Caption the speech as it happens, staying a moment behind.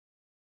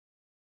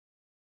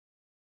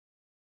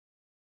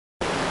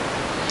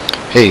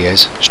Hey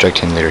guys, Strike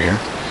 10 Later here.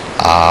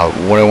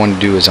 What I want to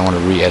do is I want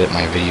to re-edit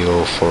my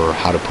video for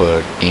how to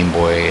put Game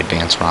Boy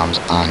Advance ROMs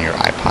on your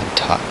iPod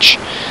Touch.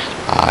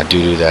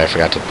 Due to that, I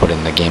forgot to put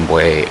in the Game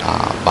Boy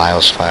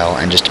BIOS file,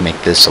 and just to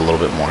make this a little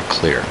bit more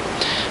clear.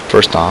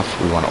 First off,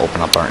 we want to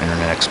open up our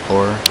Internet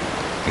Explorer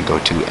and go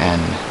to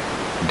n-roms.com.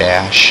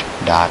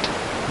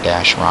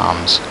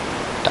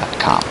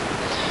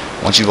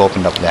 Once you've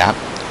opened up that,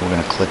 we're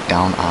going to click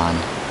down on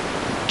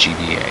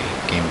GBA,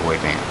 Game Boy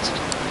Advanced.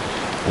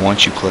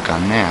 Once you click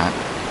on that,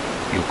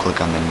 you'll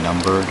click on the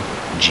numbered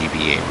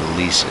GBA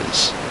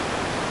releases.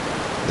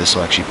 This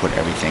will actually put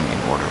everything in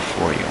order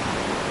for you.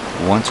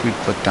 Once we've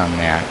clicked on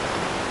that,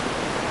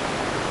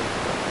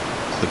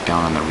 click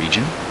down on the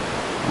region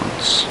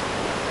once,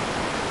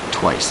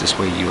 twice. This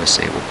way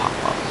USA will pop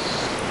up.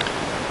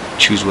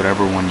 Choose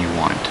whatever one you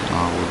want.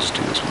 We'll just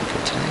do this one for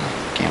today.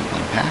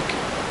 Gambling pack.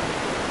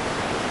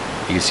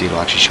 You can see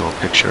it'll actually show a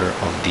picture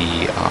of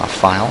the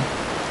file,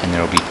 and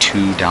there will be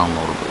two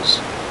downloadables.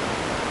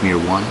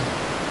 Mirror 1,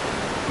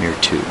 Mirror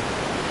 2.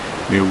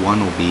 Mirror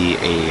 1 will be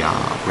a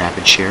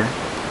rapid share.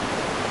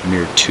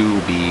 Mirror 2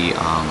 will be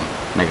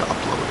mega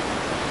upload.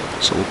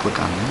 So we'll click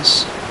on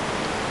this.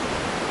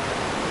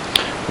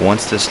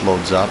 Once this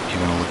loads up, you're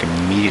going to look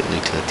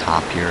immediately to the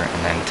top here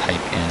and then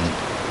type in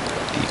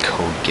the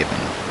code given.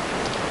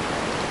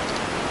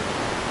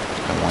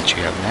 And once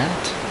you have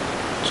that,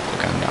 just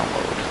click on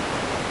download.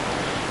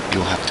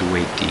 You'll have to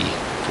wait the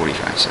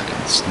 45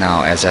 seconds.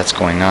 Now, as that's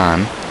going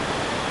on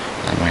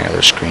my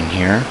other screen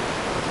here,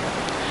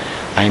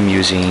 I'm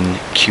using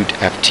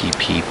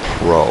QtFTP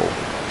Pro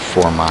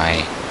for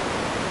my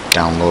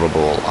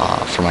downloadable,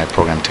 for my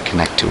program to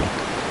connect to.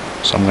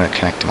 So I'm going to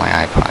connect to my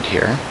iPod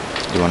here.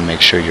 You want to make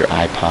sure your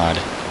iPod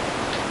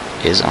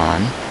is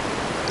on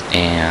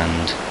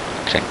and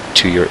connect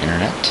to your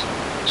internet.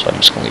 So I'm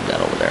just going to leave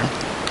that over there.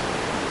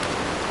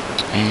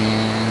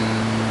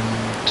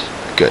 And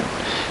good.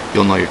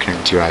 You'll know you're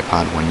connected to your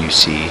iPod when you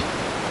see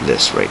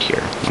this right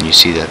here. When you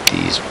see that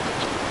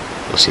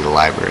you'll see the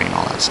library and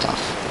all that stuff.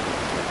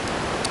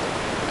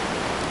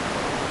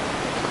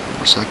 5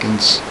 more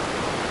seconds.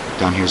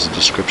 Down here's the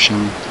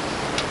description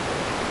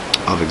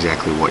of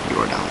exactly what you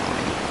are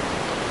downloading.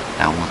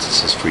 Now once it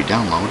says free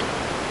download,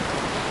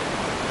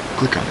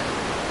 click on it.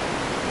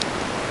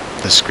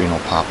 The screen will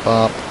pop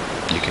up.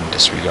 You can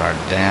disregard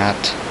that.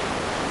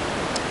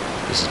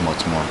 This is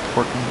what's more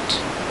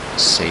important.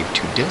 Save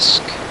to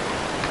disk.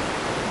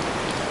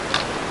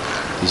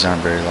 These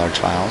aren't very large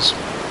files.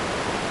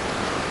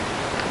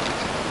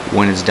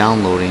 When it's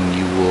downloading,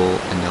 you will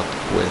end up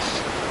with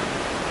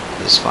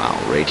this file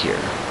right here.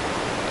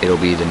 It'll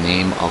be the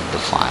name of the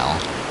file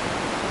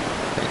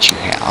that you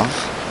have.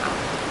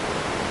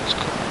 Just a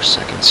couple more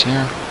seconds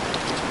here.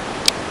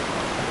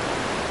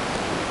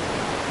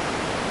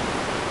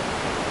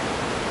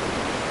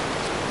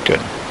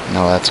 Good.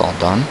 Now that's all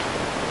done.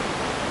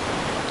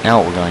 Now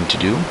what we're going to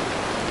do,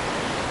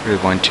 we're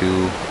going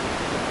to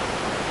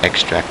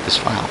extract this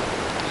file.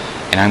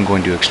 And I'm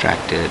going to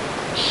extract it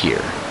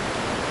here,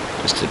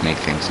 just to make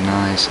things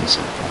nice and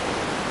simple.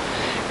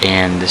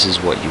 And this is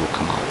what you will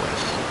come out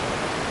with.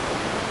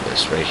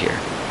 This right here.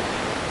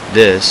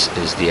 This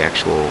is the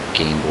actual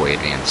Game Boy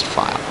Advanced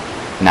file.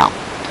 Now,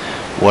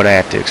 what I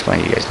have to explain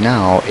to you guys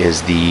now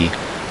is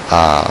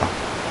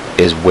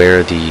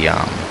where the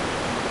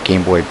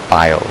Game Boy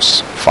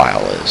BIOS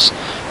file is,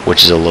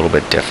 which is a little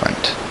bit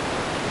different.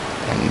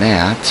 And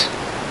that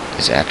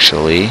is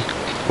actually,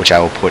 which I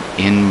will put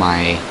in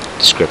my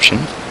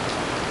description,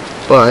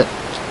 but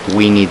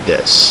we need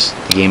this,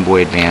 the Game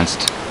Boy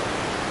Advanced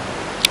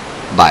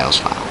BIOS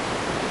file.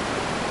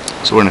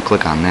 So we're going to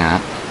click on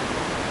that,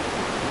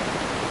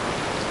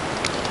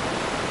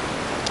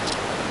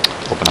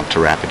 open up to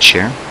Rapid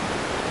Share,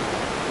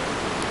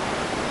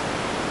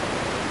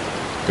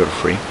 go to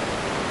Free,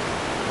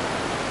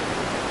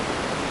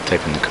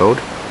 type in the code,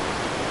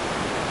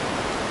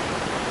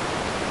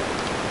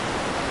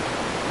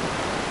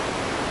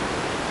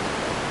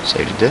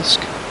 save to disk,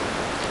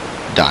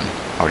 done,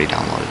 already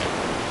downloaded.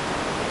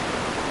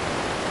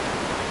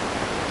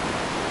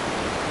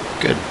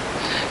 Good.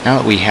 Now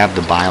that we have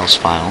the BIOS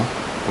file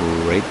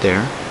right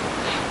there,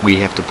 we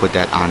have to put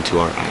that onto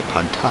our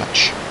iPod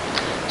Touch.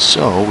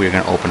 So we're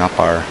going to open up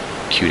our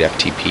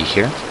QtFTP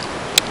here,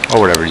 or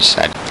whatever you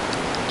said.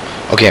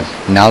 Okay,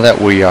 now that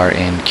we are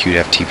in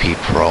QtFTP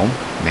Pro,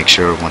 make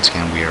sure once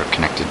again we are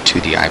connected to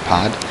the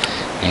iPod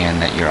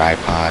and that your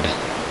iPod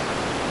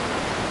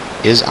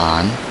is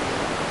on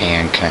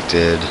and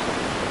connected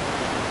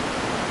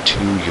to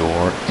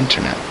your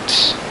internet.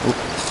 Oop.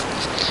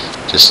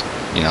 Just,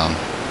 you know,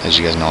 as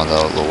you guys know,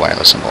 the little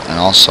wireless symbol. And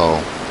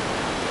also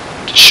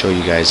to show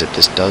you guys that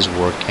this does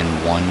work in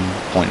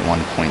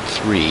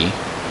 1.1.3.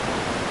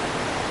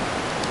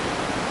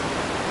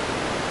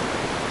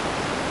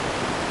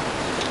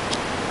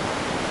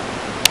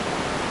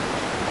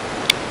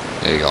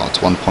 There you go, it's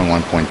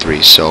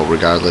 1.1.3. So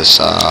regardless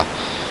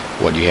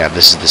what you have,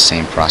 this is the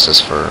same process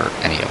for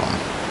any of them.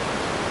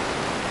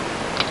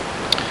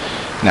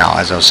 Now,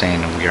 as I was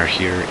saying, we are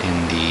here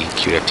in the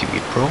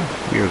QtFTP Pro.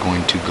 We are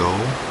going to go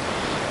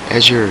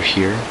as you're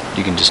here,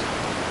 you can just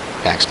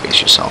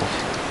backspace yourself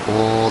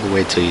all the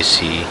way till you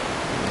see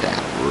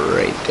that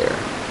right there,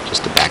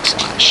 just the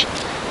backslash.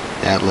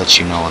 That lets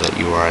you know that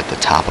you are at the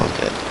top of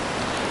it.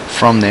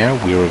 From there,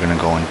 we are going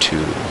to go into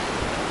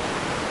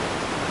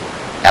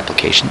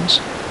applications.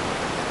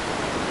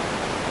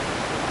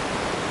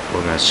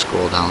 We're going to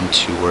scroll down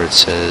to where it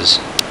says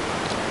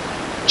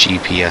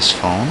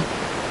gpsphone,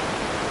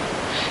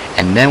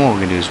 and then what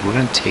we're going to do is we're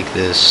going to take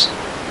this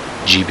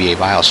GBA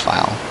BIOS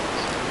file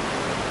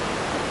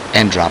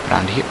and drop it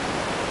onto here.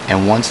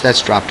 And once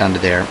that's dropped onto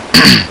there,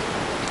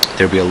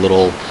 there'll be a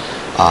little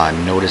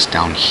notice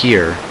down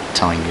here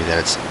telling you that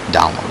it's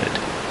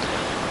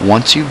downloaded.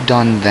 Once you've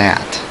done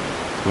that,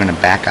 we're going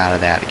to back out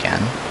of that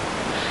again,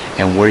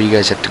 and where you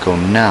guys have to go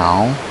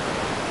now,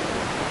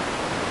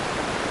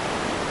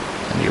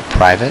 under your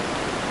private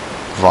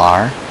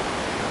var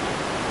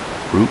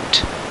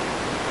root,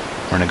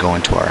 we're going to go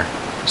into our,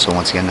 so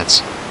once again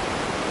that's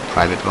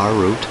private var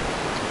root,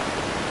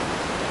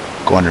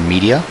 go under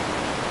media.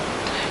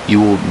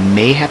 You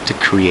may have to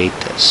create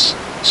this,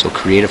 so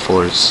create a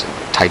folder is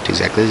typed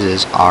exactly as it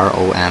is,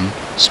 ROM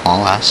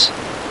small s,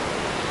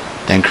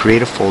 then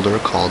create a folder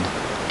called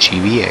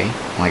GBA.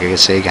 Like I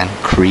say again,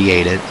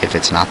 create it if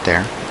it's not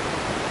there.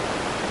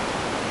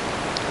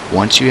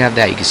 Once you have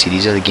that, you can see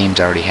these are the games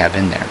I already have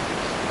in there.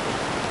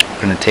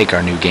 We're going to take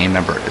our new game.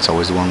 Remember, it's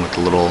always the one with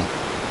the little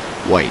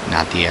white,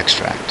 not the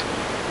extract,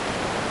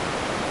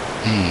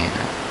 and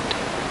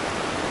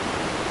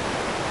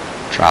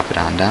drop it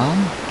on down.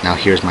 Now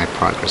here's my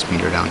progress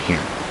meter down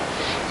here,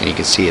 and you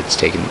can see it's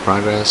taking the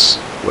progress,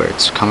 where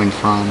it's coming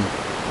from,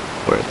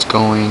 where it's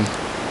going,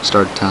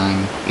 start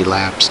time,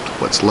 elapsed,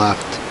 what's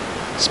left,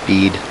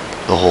 speed,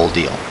 the whole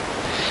deal.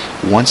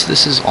 Once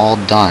this is all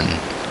done,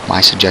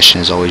 my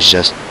suggestion is always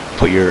just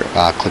put your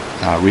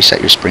reset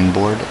your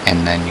springboard,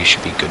 and then you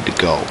should be good to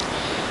go.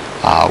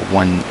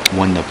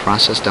 When the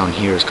process down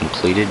here is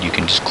completed, you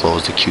can just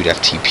close the queued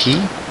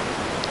FTP,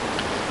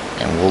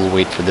 and we'll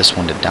wait for this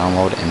one to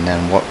download. And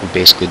then what we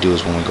basically do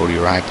is when we go to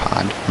your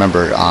iPod,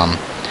 remember,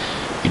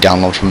 you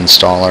download from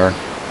installer.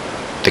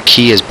 The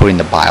key is putting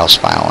the BIOS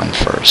file in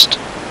first,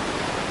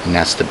 and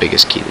that's the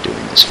biggest key to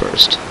doing this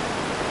first.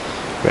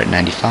 We're at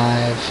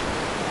 95.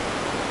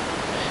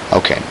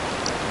 Okay,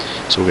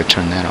 so we're going to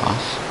turn that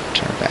off,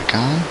 turn it back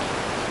on,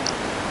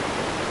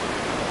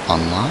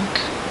 unlock.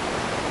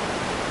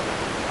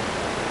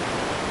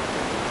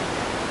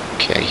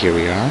 Okay, here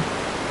we are,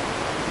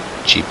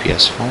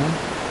 gpsphone.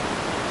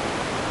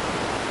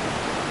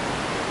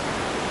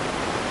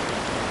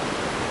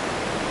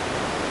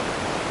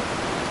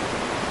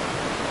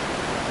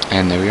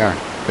 And there we are,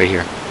 right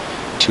here,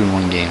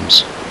 2-in-1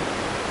 games.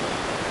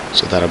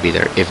 So that'll be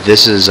there. If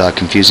this is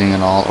confusing at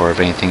all, or if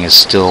anything is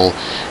still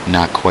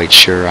not quite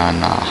sure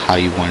on how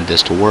you wanted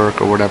this to work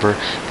or whatever,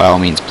 by all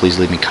means, please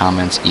leave me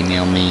comments,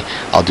 email me.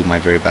 I'll do my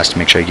very best to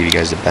make sure I give you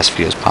guys the best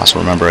videos possible.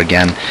 Remember,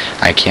 again,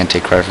 I can't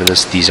take credit for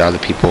this. These are the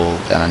people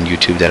on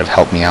YouTube that have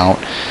helped me out.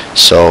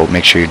 So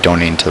make sure you're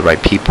donating to the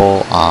right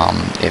people.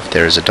 If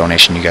there's a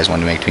donation you guys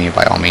want to make to me,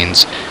 by all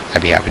means,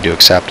 I'd be happy to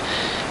accept.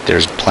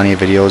 There's plenty of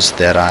videos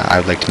that I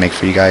would like to make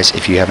for you guys.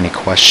 If you have any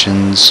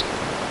questions,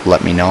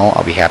 let me know.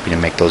 I'll be happy to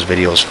make those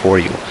videos for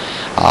you.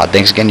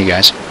 Thanks again, you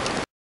guys.